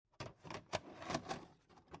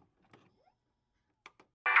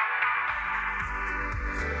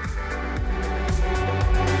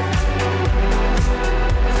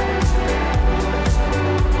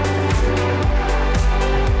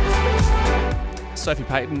Sophie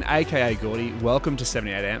Payton, aka Gordy. Welcome to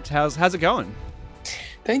 78 Amped. How's it going?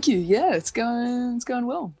 Thank you. Yeah, it's going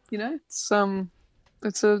well. It's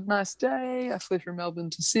a nice day. I flew from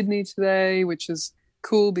Melbourne to Sydney today, which is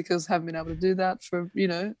cool because I haven't been able to do that for,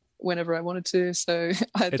 whenever I wanted to. So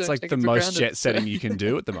I It's don't like take the it for most granted. jet setting you can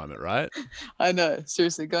do at the moment, right? I know,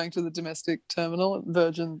 seriously, going to the domestic terminal at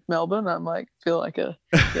Virgin Melbourne, I'm like feel like a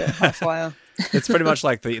high flyer. It's pretty much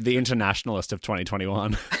like the internationalist of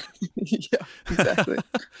 2021. Yeah, exactly.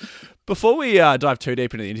 Before we dive too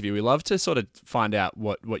deep into the interview, we love to sort of find out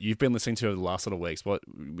what you've been listening to over the last sort of weeks.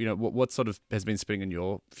 What sort of has been spinning in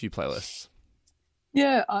your few playlists?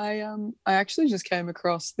 Yeah, I actually just came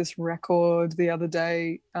across this record the other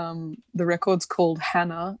day. The record's called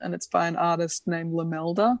Hannah, and it's by an artist named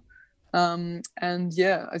Lamelda. And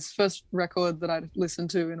yeah, it's the first record that I'd listened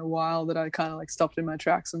to in a while that I kind of like stopped in my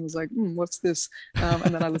tracks and was like, what's this?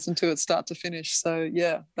 And then I listened to it start to finish. So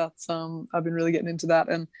yeah, that's I've been really getting into that.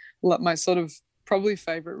 And my sort of probably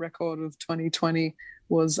favorite record of 2020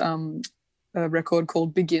 was a record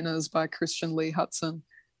called Beginners by Christian Lee Hudson,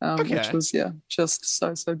 which Okay. was just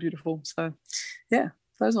so beautiful. So yeah,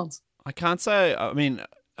 those ones. I can't say I'm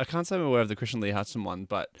aware of the Christian Lee Hudson one,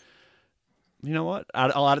 but you know what?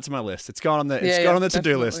 I'll add it to my list. It's gone on Yeah, the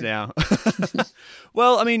to-do list definitely. now.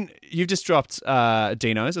 Well, I mean, you've just dropped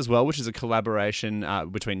Dino's as well, which is a collaboration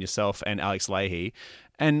between yourself and Alex Leahy.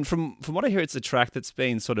 And from what I hear, it's a track that's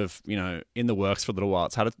been sort of, in the works for a little while.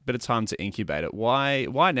 It's had a bit of time to incubate it. Why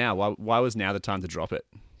now? Why was now the time to drop it?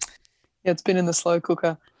 Yeah, it's been in the slow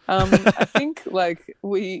cooker. I think like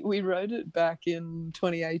we wrote it back in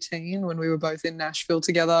 2018 when we were both in Nashville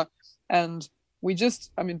together, and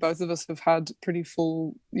both of us have had pretty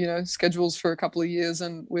full, schedules for a couple of years,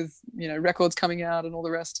 and with records coming out and all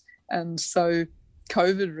the rest, and so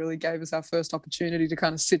COVID really gave us our first opportunity to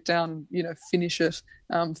kind of sit down and finish it,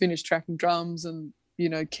 finish tracking drums and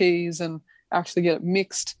keys and actually get it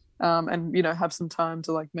mixed, and have some time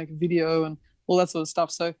to like make a video and all that sort of stuff.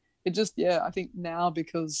 So it just I think now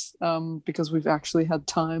because we've actually had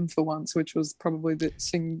time for once, which was probably the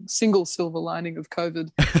single silver lining of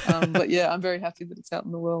COVID. But yeah, I'm very happy that it's out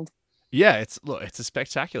in the world. Yeah, it's a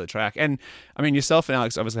spectacular track. And I mean, yourself and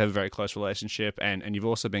Alex obviously have a very close relationship, and you've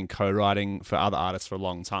also been co-writing for other artists for a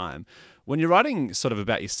long time. When you're writing sort of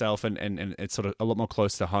about yourself and it's sort of a lot more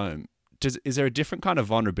close to home, is there a different kind of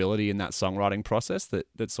vulnerability in that songwriting process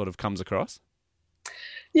that sort of comes across?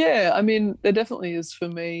 Yeah, I mean, there definitely is for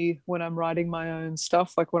me when I'm writing my own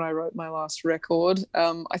stuff, like when I wrote my last record.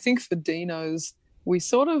 I think for Dino's, we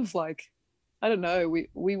sort of like, I don't know,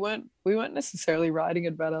 we weren't necessarily writing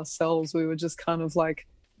it about ourselves. We were just kind of like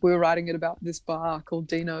we were writing it about this bar called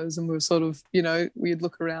Dino's, and we were sort of, we'd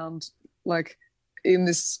look around like in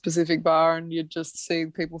this specific bar and you'd just see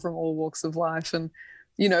people from all walks of life. And,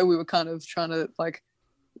 we were kind of trying to like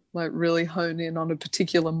really hone in on a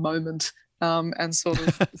particular moment, and sort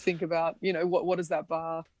of think about what is that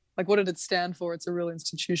bar like, what did it stand for? It's a real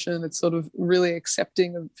institution. It's sort of really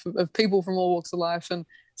accepting of people from all walks of life. And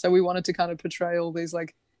so we wanted to kind of portray all these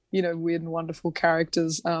like weird and wonderful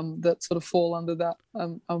characters, that sort of fall under that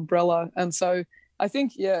umbrella. And so I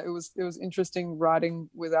think it was interesting writing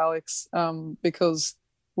with Alex, because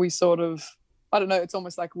we sort of, I don't know, it's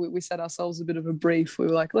almost like we set ourselves a bit of a brief. We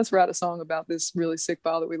were like, let's write a song about this really sick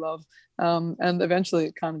bar that we love. And eventually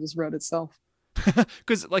it kind of just wrote itself.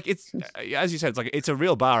 Because like it's as you said, it's a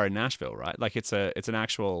real bar in Nashville, right? Like it's an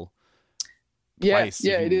actual Yeah, place.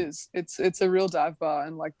 yeah, it is. It's a real dive bar,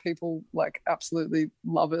 and like people like absolutely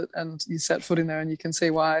love it. And you set foot in there and you can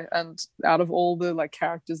see why. And out of all the like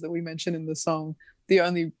characters that we mention in the song, the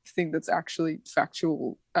only thing that's actually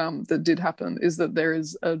factual, that did happen, is that there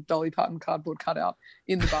is a Dolly Parton cardboard cutout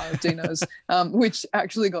in the bar of Dino's, which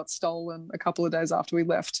actually got stolen a couple of days after we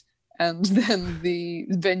left. And then the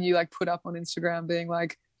venue like put up on Instagram being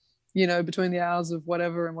like, between the hours of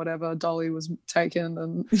whatever and whatever, Dolly was taken.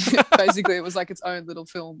 And basically it was like its own little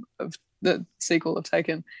film of the sequel of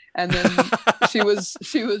Taken. And then she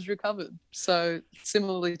was recovered. So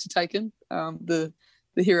similarly to Taken, the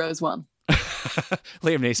heroes won.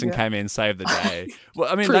 Liam Neeson Yeah. came in, saved the day. Well,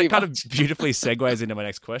 I mean, Pretty that kind of much. beautifully segues into my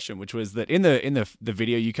next question, which was that in the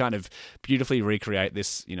video, you kind of beautifully recreate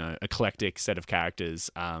this, eclectic set of characters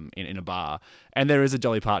in a bar, and there is a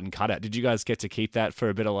Dolly Parton cutout. Did you guys get to keep that for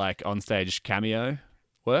a bit of like onstage cameo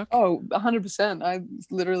work? Oh, 100%.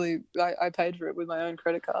 I paid for it with my own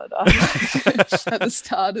credit card. At the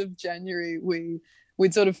start of January,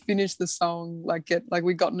 we'd sort of finished the song,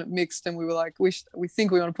 we'd gotten it mixed, and we were like, we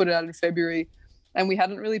think we want to put it out in February, and we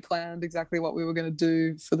hadn't really planned exactly what we were going to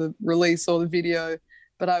do for the release or the video.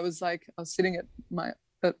 But I was sitting at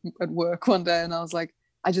work one day, and I was like,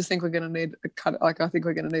 I just think we're gonna need a cut. Like I think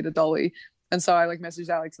we're gonna need a dolly. And so I like messaged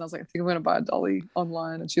Alex and I was like, I think I'm gonna buy a dolly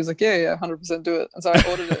online. And she was like, yeah, 100% do it. And so I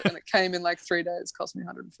ordered it and it came in like 3 days, cost me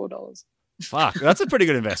 $104. Fuck, that's a pretty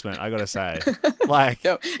good investment, I gotta say. Like,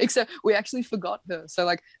 yeah, except we actually forgot her. So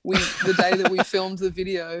like the day that we filmed the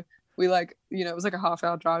video, we like, it was like a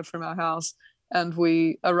half-hour drive from our house, and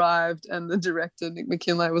we arrived, and the director Nick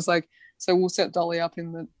McKinley was like, so we'll set Dolly up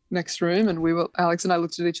in the next room, and Alex and I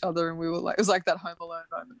looked at each other, and we were like, it was like that Home Alone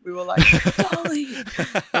moment. We were like, Dolly,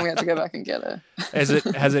 and we had to go back and get her. has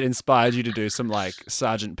it inspired you to do some like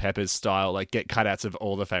Sergeant Pepper's style, like get cutouts of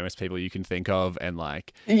all the famous people you can think of, and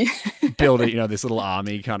like build this little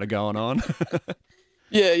army kind of going on?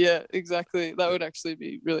 Yeah, exactly. That would actually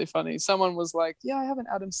be really funny. Someone was like, yeah, I have an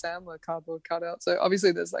Adam Sandler cardboard cutout. So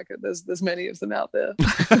obviously there's there's many of them out there.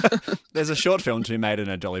 There's a short film to be made in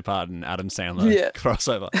a Dolly Parton, Adam Sandler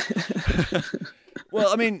crossover.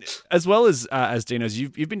 Well, I mean, as well as Dino's,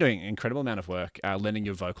 you've been doing an incredible amount of work lending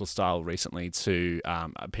your vocal style recently to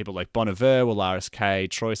people like Bon Iver, Will RSK,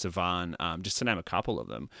 Troye Sivan, just to name a couple of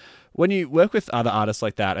them. When you work with other artists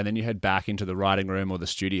like that and then you head back into the writing room or the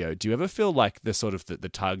studio, do you ever feel like the sort of the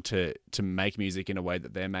tug to make music in a way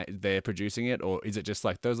that they're producing it, or is it just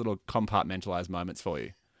like those little compartmentalized moments for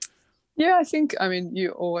you? Yeah, I mean,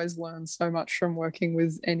 you always learn so much from working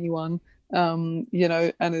with anyone, and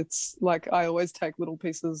it's like I always take little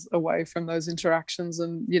pieces away from those interactions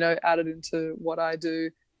and, add it into what I do.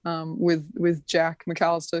 With Jack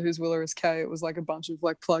McAllister, who's Will RSK, it was like a bunch of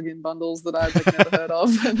like plug-in bundles that I'd like never heard of,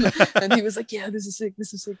 and he was like, "Yeah, this is sick.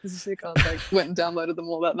 I was like, went and downloaded them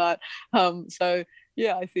all that night. So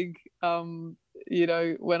yeah, I think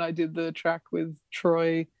when I did the track with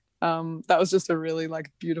Troye, that was just a really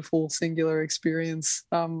like beautiful singular experience.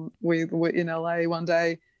 We were in LA one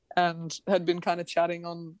day and had been kind of chatting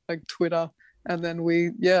on like Twitter, and then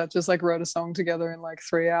we just like wrote a song together in like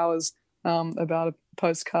 3 hours. About a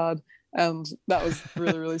postcard, and that was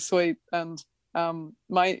really really sweet. And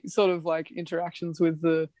my sort of like interactions with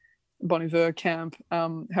the Bon Iver camp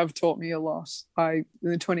have taught me a lot. In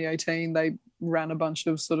 2018 they ran a bunch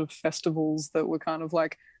of sort of festivals that were kind of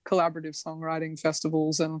like collaborative songwriting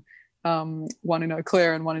festivals, and one in Eau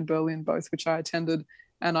Claire and one in Berlin, both which I attended.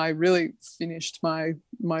 And I really finished my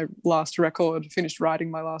last record, finished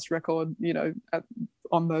writing my last record,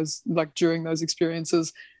 on those, like during those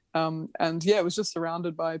experiences. And it was just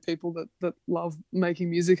surrounded by people that love making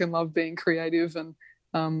music and love being creative. And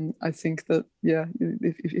I think that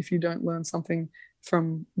if you don't learn something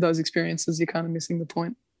from those experiences, you're kind of missing the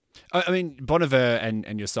point. I mean, Bon Iver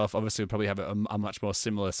and yourself obviously would probably have a much more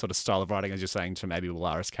similar sort of style of writing, as you're saying, to maybe Will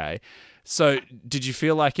RSK. So did you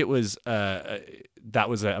feel like it was that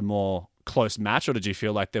was a more close match, or did you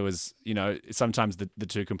feel like there was, sometimes the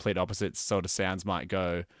two complete opposite sort of sounds might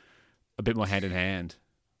go a bit more hand in hand?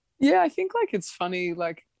 Yeah, I think like it's funny,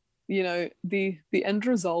 like, the end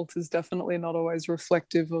result is definitely not always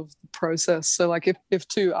reflective of the process. So like if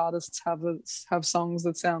two artists have songs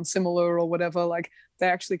that sound similar or whatever, like they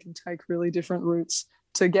actually can take really different routes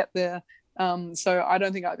to get there. So I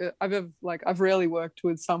don't think I've rarely worked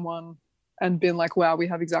with someone and been like, wow, we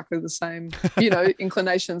have exactly the same,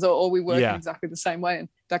 inclinations, or we work in exactly the same way. And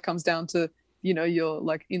that comes down to your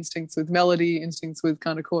like instincts with melody, instincts with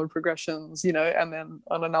kind of chord progressions, and then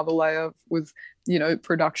on another layer with,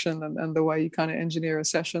 production and the way you kind of engineer a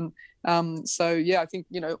session. So I think,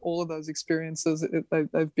 all of those experiences,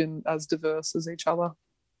 they've been as diverse as each other.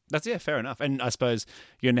 That's fair enough. And I suppose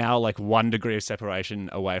you're now like 1 degree of separation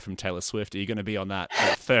away from Taylor Swift. Are you going to be on that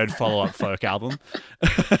third follow-up folk album?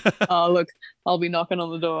 Oh, look, I'll be knocking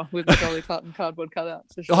on the door with the Dolly Parton cardboard cutout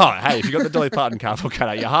for sure. Oh, hey, if you got the Dolly Parton cardboard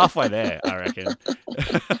cutout, you're halfway there, I reckon.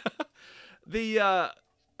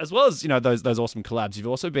 As well as those awesome collabs, you've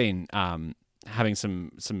also been having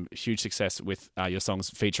some huge success with your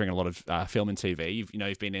songs featuring a lot of film and TV.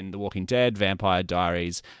 You've been in The Walking Dead, Vampire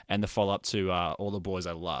Diaries, and the follow-up to All the Boys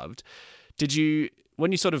I Loved. Did you,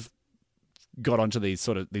 when you sort of got onto these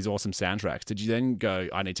awesome soundtracks, did you then go,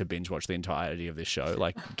 I need to binge watch the entirety of this show,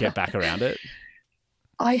 like get back around it?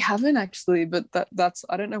 I haven't actually, but that's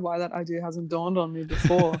I don't know why that idea hasn't dawned on me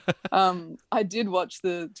before. I did watch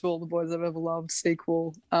the To All the Boys I've Ever Loved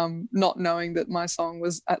sequel, not knowing that my song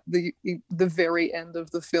was at the very end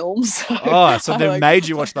of the film. So they made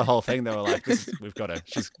you watch the whole thing. They were like, we've got to,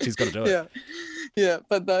 she's got to do it. Yeah.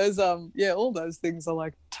 But those, all those things are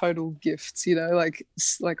like total gifts, like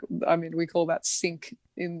I mean, we call that sync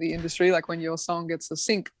in the industry, like when your song gets a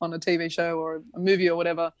sync on a TV show or a movie or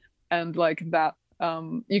whatever, and like that.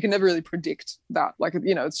 You can never really predict that, like,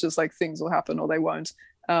 it's just like things will happen or they won't.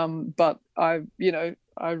 But I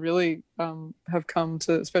really have come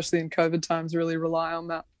to, especially in COVID times, really rely on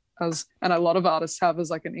that as, and a lot of artists have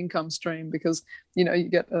as like an income stream, because you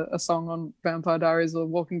get a song on Vampire Diaries or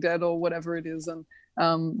Walking Dead or whatever it is, and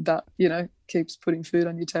that keeps putting food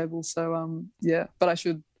on your table. So yeah, but I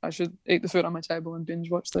should eat the food on my table and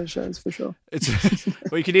binge watch those shows for sure. It's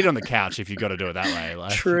well, you can eat on the couch if you've got to do it that way.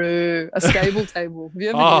 Like. True, a stable table. Have you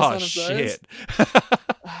ever used one of those? Shit!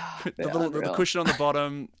 The cushion on the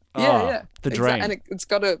bottom. Yeah. The drain, and it's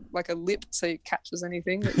got a lip so it catches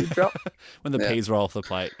anything that you drop when the peas roll off the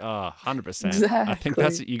plate. 100%. Exactly. I think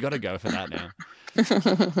you got to go for that now.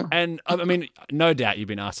 And I mean, no doubt you've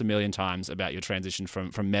been asked a million times about your transition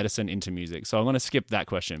from medicine into music. So I'm going to skip that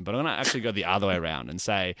question, but I'm going to actually go the other way around and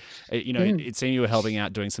say, it seemed you were helping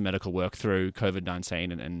out doing some medical work through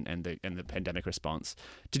COVID-19 and the pandemic response.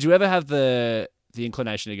 Did you ever have the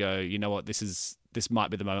inclination to go, you know what, this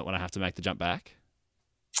might be the moment when I have to make the jump back?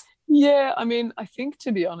 Yeah, I mean, I think,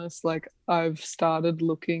 to be honest, like, I've started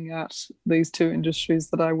looking at these two industries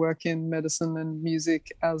that I work in, medicine and music,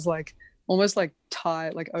 as like almost like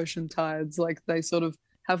ocean tides. Like, they sort of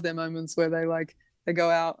have their moments where they go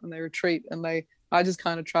out and they retreat, and I just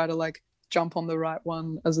kind of try to like jump on the right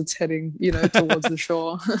one as it's heading, towards the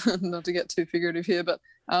shore. Not to get too figurative here, but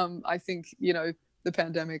I think, the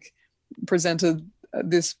pandemic presented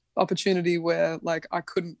this opportunity where like I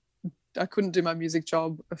couldn't do my music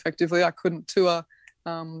job effectively. I couldn't tour.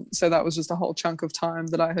 So that was just a whole chunk of time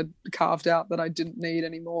that I had carved out that I didn't need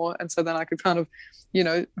anymore. And so then I could kind of,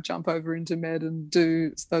 jump over into med and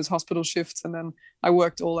do those hospital shifts. And then I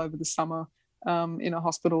worked all over the summer in a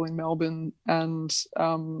hospital in Melbourne. And,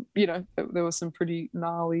 there were some pretty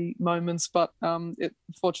gnarly moments, but it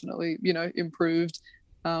fortunately, improved.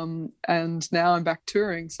 And now I'm back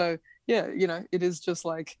touring. So yeah, it is just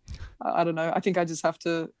like, I don't know. I think I just have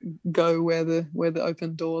to go where the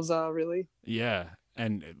open doors are, really. Yeah.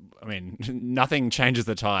 And I mean, nothing changes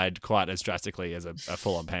the tide quite as drastically as a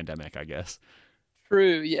full-on pandemic, I guess.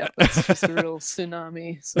 True. Yeah. That's just a real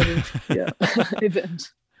tsunami sort of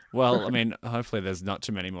event. Well, I mean, hopefully there's not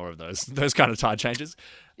too many more of those kind of tide changes.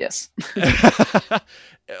 Yes.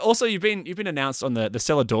 Also, you've been announced on the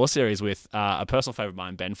Cellar Door series with a personal favorite of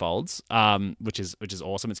mine, Ben Folds, which is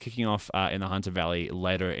awesome. It's kicking off in the Hunter Valley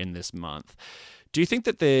later in this month. Do you think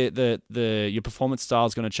that your performance style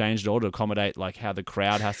is going to change at all to accommodate like how the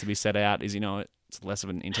crowd has to be set out? Is it's less of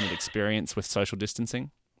an intimate experience with social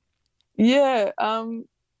distancing? Yeah,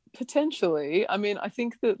 potentially. I mean, I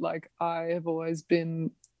think that like I have always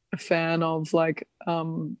been a fan of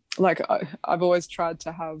I've always tried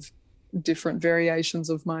to have different variations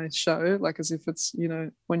of my show, like as if it's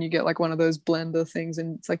when you get like one of those blender things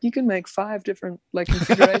and it's like you can make 5 different like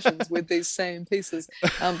configurations with these same pieces.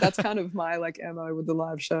 That's kind of my like MO with the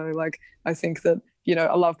live show. Like I think that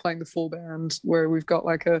I love playing the full band where we've got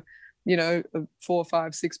like a 4,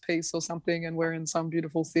 5, 6 piece or something, and we're in some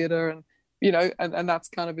beautiful theater, and and that's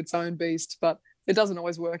kind of its own beast. But it doesn't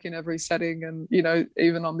always work in every setting. And,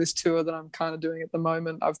 even on this tour that I'm kind of doing at the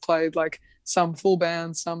moment, I've played like some full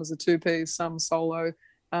band, some as a 2-piece, some solo.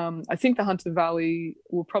 I think the Hunter Valley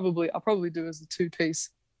I'll probably do as a 2-piece.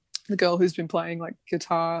 The girl who's been playing like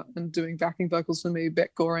guitar and doing backing vocals for me,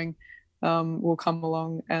 Beck Goring, will come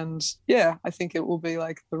along. And yeah, I think it will be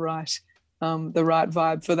like the right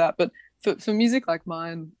vibe for that. But for music like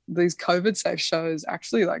mine, these COVID safe shows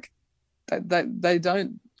actually like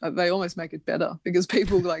they almost make it better, because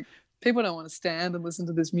people don't want to stand and listen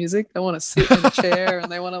to this music. They want to sit in a chair and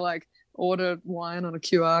they want to like order wine on a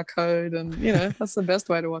QR code, and that's the best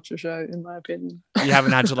way to watch a show, in my opinion. You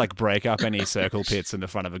haven't had to like break up any circle pits in the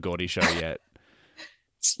front of a Gordy show yet?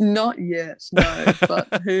 Not yet, no.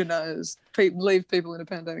 But who knows? Leave people in a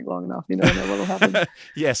pandemic long enough, you don't know what'll happen.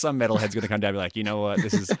 Yeah, some metalhead's going to come down and be like, you know what,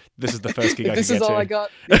 this is the first gig I can get to. This is all I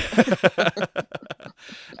got. Yeah.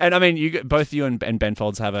 And I mean, both you and Ben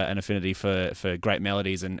Folds have an affinity for great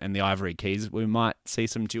melodies and the Ivory Keys. We might see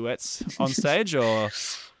some duets on stage, or...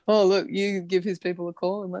 Oh, look, you give his people a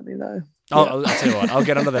call and let me know. I'll tell you what, I'll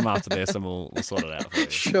get under them after this and we'll sort it out for you.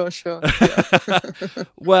 Sure. Yeah.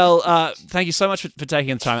 Well, thank you so much for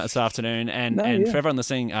taking the time this afternoon. And for everyone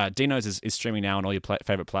listening, Dino's is streaming now on all your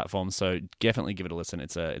favourite platforms, so definitely give it a listen.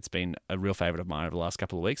 It's been a real favourite of mine over the last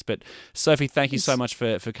couple of weeks. But Sophie, thank you so much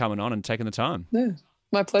for coming on and taking the time. Yeah,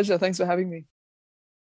 my pleasure. Thanks for having me.